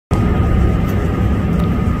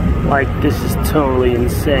Like, this is totally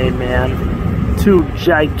insane, man. Two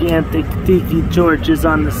gigantic tiki torches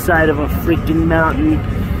on the side of a freaking mountain.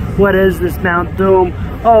 What is this, Mount Doom?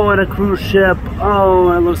 Oh, and a cruise ship.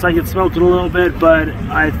 Oh, it looks like it's smoking a little bit, but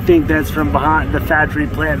I think that's from behind the factory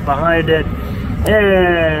plant behind it. And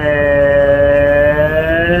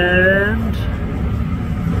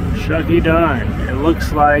shucky darn, it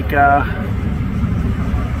looks like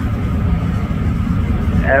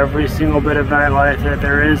every single bit of nightlife that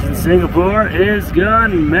there is in Singapore is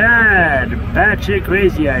gone mad. Batshit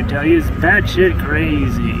crazy, I tell you, it's batshit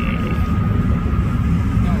crazy.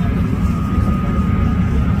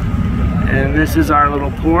 And this is our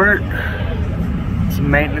little port. It's a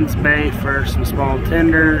maintenance bay for some small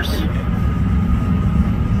tenders.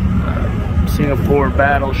 Singapore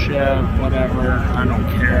battleship, whatever, I don't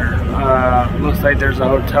care. Looks like there's a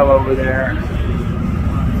hotel over there,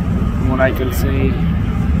 from what I can see.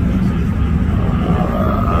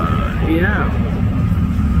 Yeah.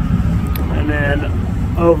 And then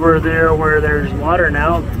over there where there's water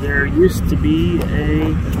now, there used to be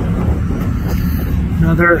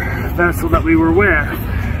another vessel that we were with.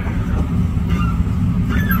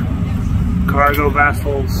 Cargo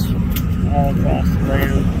vessels all across the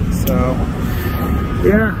land. So,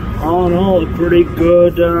 yeah, all in all, a pretty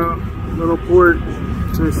good little port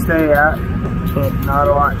to stay at, but not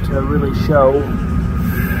a lot to really show.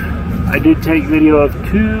 I did take video of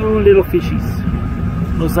two little fishies.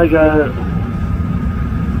 Looks like a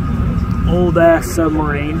old ass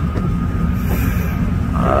submarine.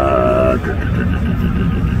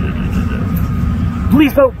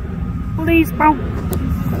 Police boat! Police boat!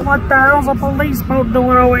 What the hell's a police boat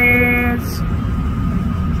doing over here?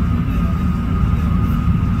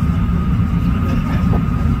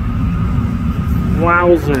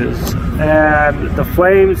 Wowzers. And the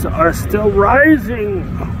flames are still rising.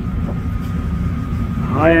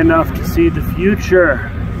 High enough to see the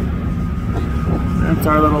future. That's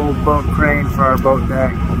our little boat crane for our boat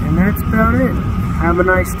deck. And that's about it. Have a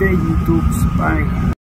nice day, YouTubes. Bye.